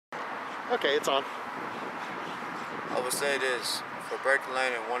Okay, it's on. I would say this, for Breaking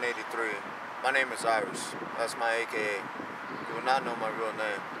Lane in 183, my name is Iris. That's my AKA. You will not know my real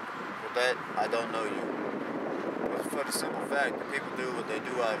name. With that, I don't know you. But for the simple fact that people do what they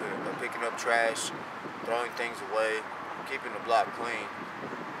do out here by picking up trash, throwing things away, keeping the block clean,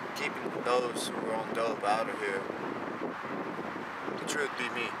 keeping those who are on dope out of here. The truth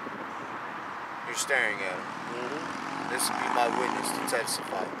be me. You're staring at him. This will be my witness to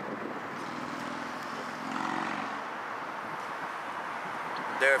testify.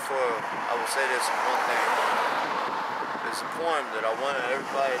 Therefore, I will say this one thing. There's a poem that I wanted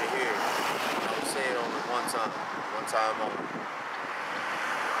everybody to hear. I will say it only one time only.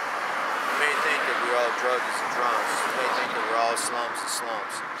 You may think that we're all druggies and drunks. You may think that we're all slums and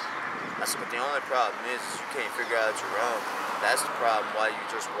slumps. That's but the only problem is you can't figure out your own. That's the problem why you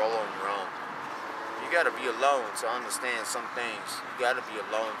just roll on your own. You gotta be alone to understand some things. You gotta be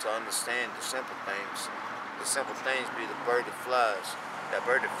alone to understand the simple things. The simple things be the bird that flies. That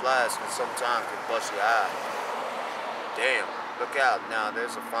bird that flies can sometimes bust your eye. Damn, look out now,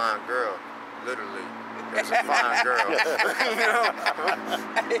 there's a fine girl. Literally, there's a fine girl. You know?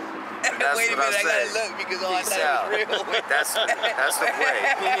 And that's wait a what minute, I say. gotta look because all I Peace thought out. was real. That's the way.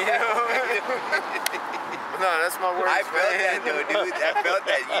 You know? No, that's my words, I felt that though, dude. I felt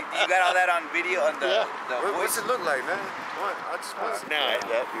that. You got all that on video on the What's it look like, man? What? I just want to now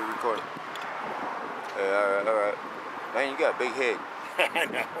that. You're recording. Yeah, all right. Man, you got a big head. I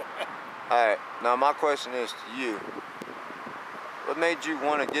know. All right. Now my question is to you. What made you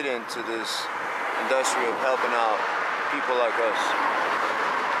want to get into this industry of helping out people like us?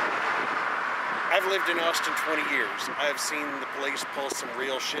 I've lived in Austin 20 years. I've seen the police pull some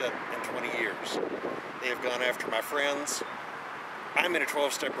real shit in 20 years. They have gone after my friends. I'm in a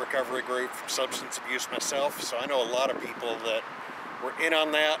 12-step recovery group from substance abuse myself, so I know a lot of people that were in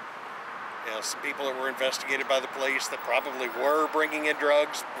on that. You know, some people that were investigated by the police that probably were bringing in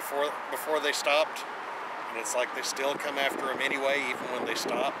drugs before they stopped. And it's like they still come after them anyway, even when they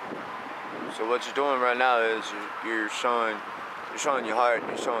stop. So what you're doing right now is you're showing your heart,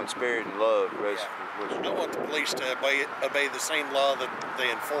 you're showing spirit and love. I want the police to obey the same law that they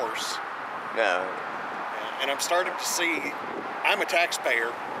enforce. Yeah. And I'm starting to see, I'm a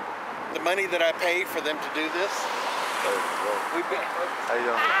taxpayer. The money that I pay for them to do this, How you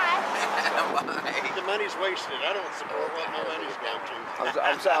doing? the money's wasted. I don't support what my money's going to.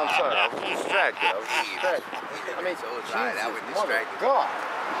 I'm sorry. I was distracted. I mean, so was I. That was distracting. God.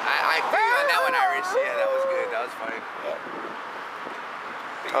 I feel you on that one, Iris. Yeah, that was good. That was funny.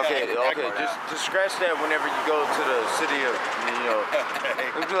 Okay. Just scratch that whenever you go to the city of, you know.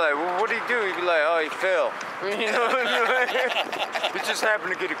 He'd be like, well, what did he do? He'd be like, oh, he fell. You know, he just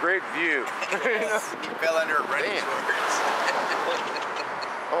happened to get a great view. He fell under a running shorts.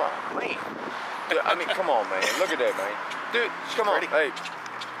 Oh, man. Dude, I mean, come on, man. Look at that, man. Dude, come on. Hey.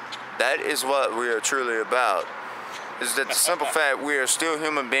 That is what we are truly about. Is that the simple fact we are still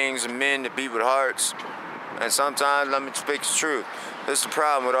human beings and men that beat with hearts. And sometimes, let me speak the truth. This is the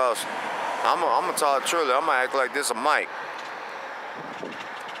problem with us. I'm gonna talk truly. I'm gonna act like this a mic.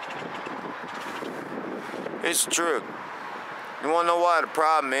 It's the truth. You wanna know why the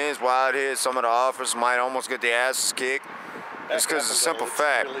problem is? Why out here some of the officers might almost get their asses kicked? It's because it's a simple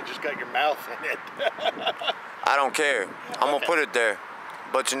fact. You really just got your mouth in it. I don't care. I'm gonna put it there.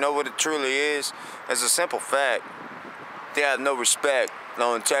 But you know what it truly is? It's a simple fact. They have no respect,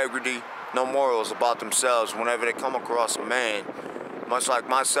 no integrity, no morals about themselves whenever they come across a man, much like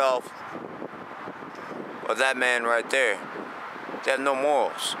myself, or that man right there. They have no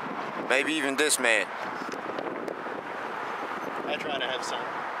morals. Maybe even this man. I try to have some.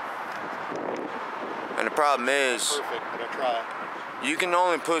 And the problem is, Perfect, but I try. you can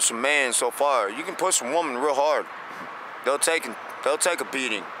only push a man so far. You can push a woman real hard. They'll take a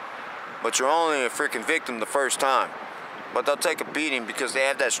beating, but you're only a freaking victim the first time. But they'll take a beating because they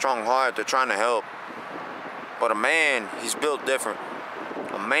have that strong heart. They're trying to help. But a man, he's built different.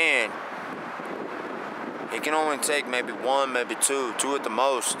 A man, he can only take maybe one, maybe two at the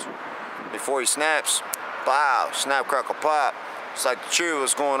most. Before he snaps, pow, snap, crackle, pop. It's like the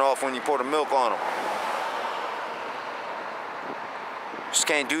Cheerios going off when you pour the milk on him. Just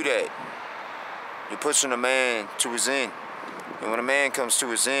can't do that. You're pushing a man to his end. And when a man comes to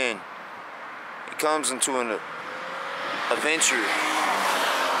his end, he comes into a venture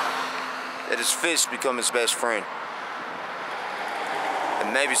that his fists become his best friend.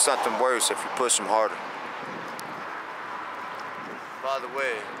 And maybe something worse if you push him harder. By the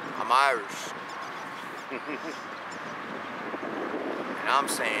way, I'm Irish. And I'm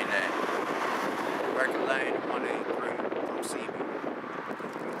saying that Breaking Lane 183 from CB.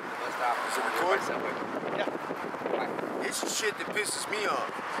 Is it recording? Yeah. It's the shit that pisses me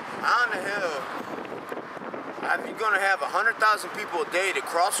off. How in the hell are you gonna have 100,000 people a day that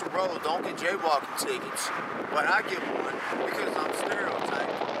cross the road, don't get jaywalking tickets, but I get one because I'm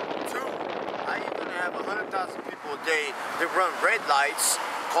stereotyped? Two, how you gonna have 100,000 people a day that run red lights,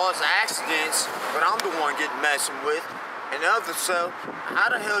 cause accidents, but I'm the one getting messing with? And the other, so,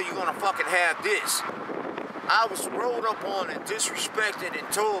 how the hell you gonna fucking have this? I was rolled up on and disrespected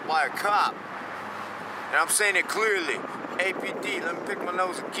and told by a cop. And I'm saying it clearly. APD, let me pick my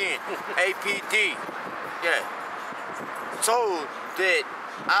nose again. APD, yeah. Told that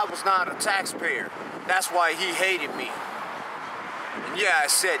I was not a taxpayer. That's why he hated me. And yeah, I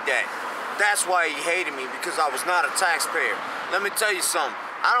said that. That's why he hated me, because I was not a taxpayer. Let me tell you something.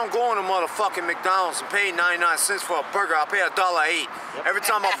 I don't go into motherfucking McDonald's and pay 99 cents for a burger. I pay $1.08. Every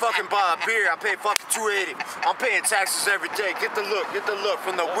time I fucking buy a beer, I pay fucking $2.80. I'm paying taxes every day. Get the look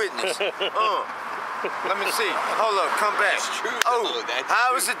from the witness. Let me see. Hold up, come back.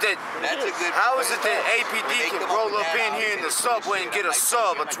 How is it that APD can roll up in here in the subway and get a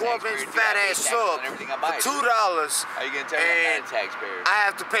sub, a 12-inch fat ass sub for $2, and I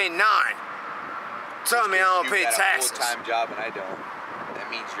have to pay $9? Tell me I don't pay taxes. You got a full-time job and I don't. That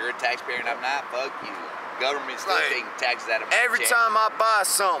means you're a taxpayer and I'm not. Fuck you. Government's still taking taxes out of my every time I buy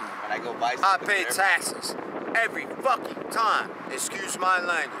something, when I go buy something, I pay taxes. Every fucking time. Excuse my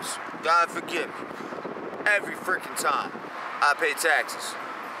language. God forgive me. Every freaking time I pay taxes.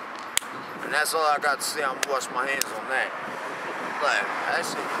 And that's all I got to say. I'm gonna wash my hands on that. Like, that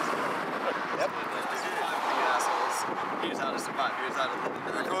shit. Yep. Here's how to survive. Here's how to live in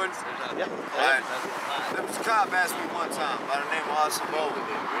the recording? Yeah. Alright. There was a cop asked me one time by the name of Austin Bowen.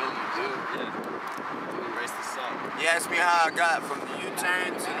 really do. Yeah. Erase the song. He asked me how I got from the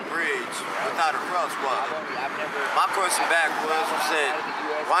U-turn to the bridge without a crosswalk. My question back was, said,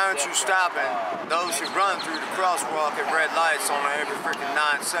 why aren't you stopping those who run through the crosswalk at red lights on every freaking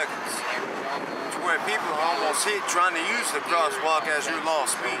 9 seconds? To where people are almost hit trying to use the crosswalk as your law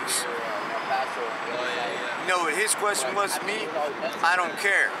speaks. You know what his question was to me? I don't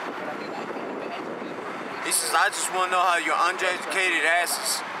care. He says, I just want to know how your uneducated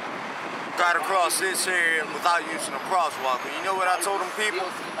asses got across this area without using a crosswalk. And you know what I told them people?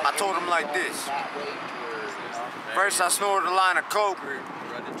 I told them like this. First I snorted a line of coke,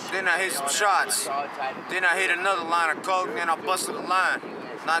 then I hit some shots, then I hit another line of coke, then I busted a line.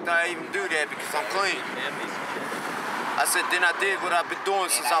 Not that I even do that because I'm clean. I said, then I did what I've been doing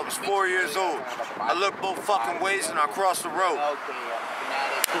since I was 4 years old. I looked both fucking ways and I crossed the road.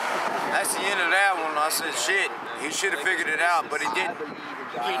 That's the end of that one. I said, shit, he should have figured it out, but he didn't.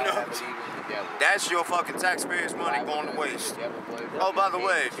 You know, that's your fucking taxpayers' money going to waste. Oh, by the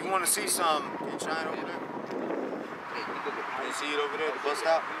way, if you want to see some, can you shine over there? Can you see it over there, the bus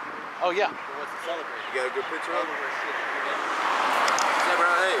stop? Oh, yeah. You got a good picture of it?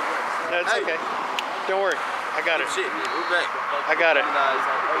 Hey. That's okay. Don't worry. I got it. Shit, we're back. I got it. You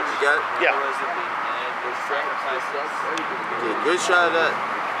got it? Yeah. Good shot of that.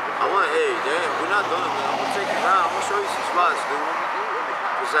 Hey, damn, we're not done, man. I'm gonna take you around. I'm gonna show you some spots, dude.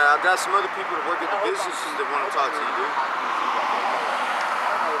 Cause I got some other people that work at the businesses that want to talk to you, dude.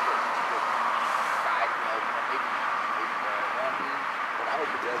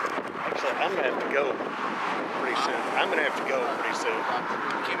 Actually, I'm gonna have to go pretty soon.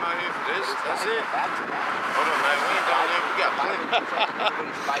 You came out here for this? That's it? Hold on, man. We ain't done yet. We got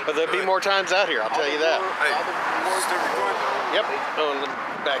plenty. But there'll be more times out here, I'll tell you that. Hey, still recording? Yep. Oh, and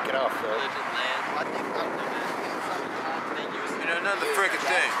back it off, though. You know, another freaking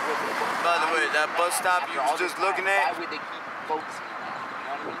thing. By the way, that bus stop you was just looking at,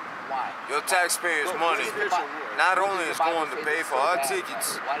 your taxpayers' money not only is going to pay for our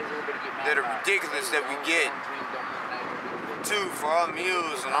tickets that are ridiculous that we get, 2, for our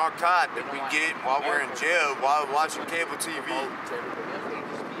meals and our cot that we get while we're in jail, while we're watching cable TV,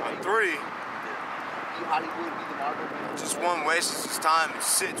 and 3, just one wastes his time and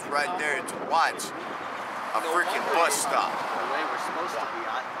sits right there to watch a freaking bus stop.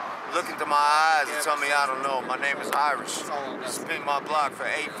 Look into my eyes and tell me I don't know. My name is Irish. Spin my block for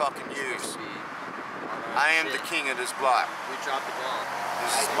 8 fucking years. I am the king of this block.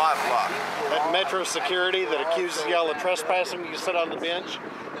 This is my block. That Metro security that accuses y'all of trespassing, you sit on the bench,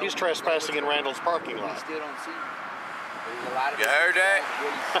 he's trespassing in Randall's parking lot. You heard that?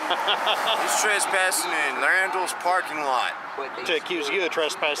 He's trespassing in Randall's parking lot. To accuse you of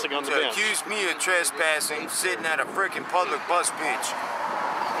trespassing on the bench. To accuse me of trespassing sitting at a freaking public bus bench.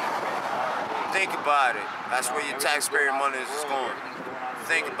 Think about it. That's where your taxpayer money is going.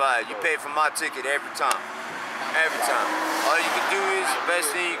 Think about it. You pay for my ticket every time. Every time. All you can do is, the best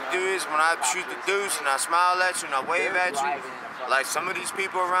thing you can do is when I shoot the deuce and I smile at you and I wave at you, like some of these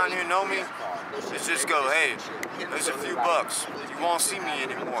people around here know me, it's just go, hey, there's a few bucks. You won't see me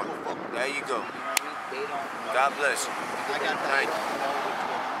anymore. There you go. God bless you. Thank you.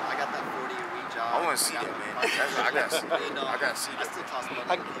 I got that 40 a week job. I want to see that, man. I got to see that. I got to see I that. still toss money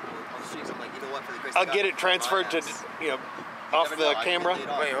to people on the streets. I'm like, you know what, for the grace I'll of get God, it transferred to, you know, off the camera,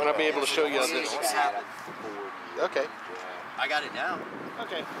 Wait, and I'll be able to show you this. Okay. I got it now.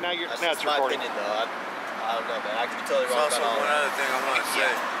 Okay. Now That's it's just my recording. opinion, though. I don't know, man. I could be totally There's wrong also about all one that. other thing I want to say.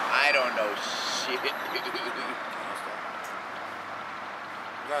 I don't know shit.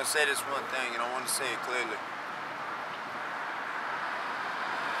 I'm going to say this one thing, and I want to say it clearly.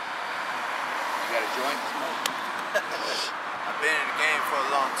 You got a joint? I've been in the game for a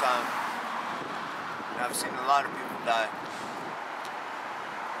long time, and I've seen a lot of people die.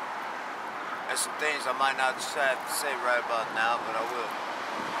 There's some things I might not just have to say right about now, but I will.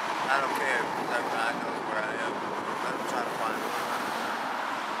 I don't care, because everybody knows where I am. Let them try to find me.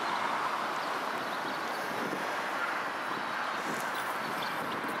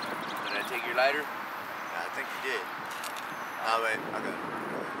 Did I take your lighter? Yeah, I think you did. Oh, wait, I got it.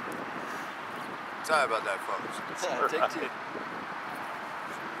 Sorry about that, folks. Take two.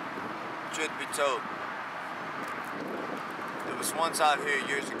 Truth be told, there was once out here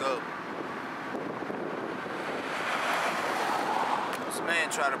years ago, this man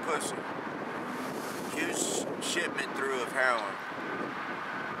tried to push a huge shipment through of heroin.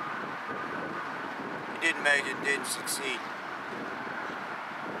 He didn't make it, didn't succeed.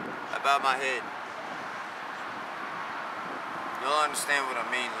 I bowed my head. You'll understand what I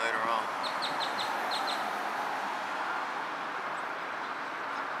mean later on.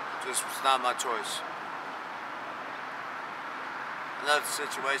 This was not my choice. Another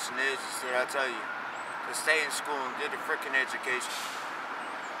situation is that I tell you, to stay in school and get a freaking education.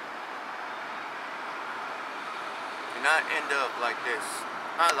 And not end up like this.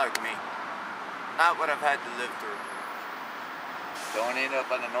 Not like me. Not what I've had to live through. Don't end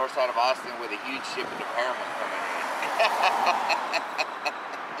up on the north side of Austin with a huge shipment of heroin coming in.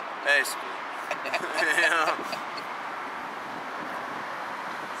 Basically. You know?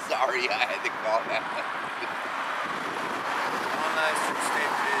 Sorry, I had to call that. One last true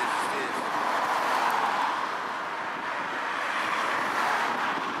statement is this.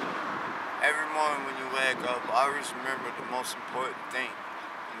 Every morning when you wake up, always remember the most important thing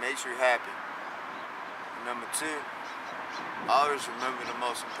that makes you happy. And number two, always remember the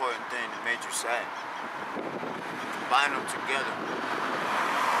most important thing that made you sad. Combine them together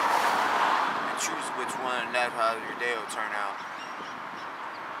and choose which one, and that's how your day will turn out.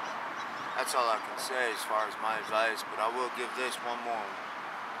 That's all I can say as far as my advice, but I will give this one more.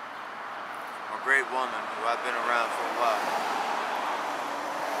 A great woman who I've been around for a while.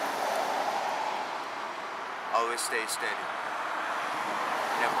 Always stay steady.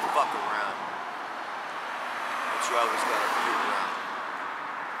 Never fuck around. But you always gotta be around.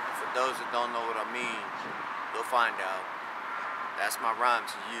 For those that don't know what I mean, you'll find out. That's my rhyme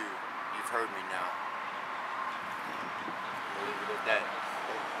to you. You've heard me now. I'll leave it at that.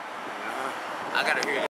 I gotta hear you.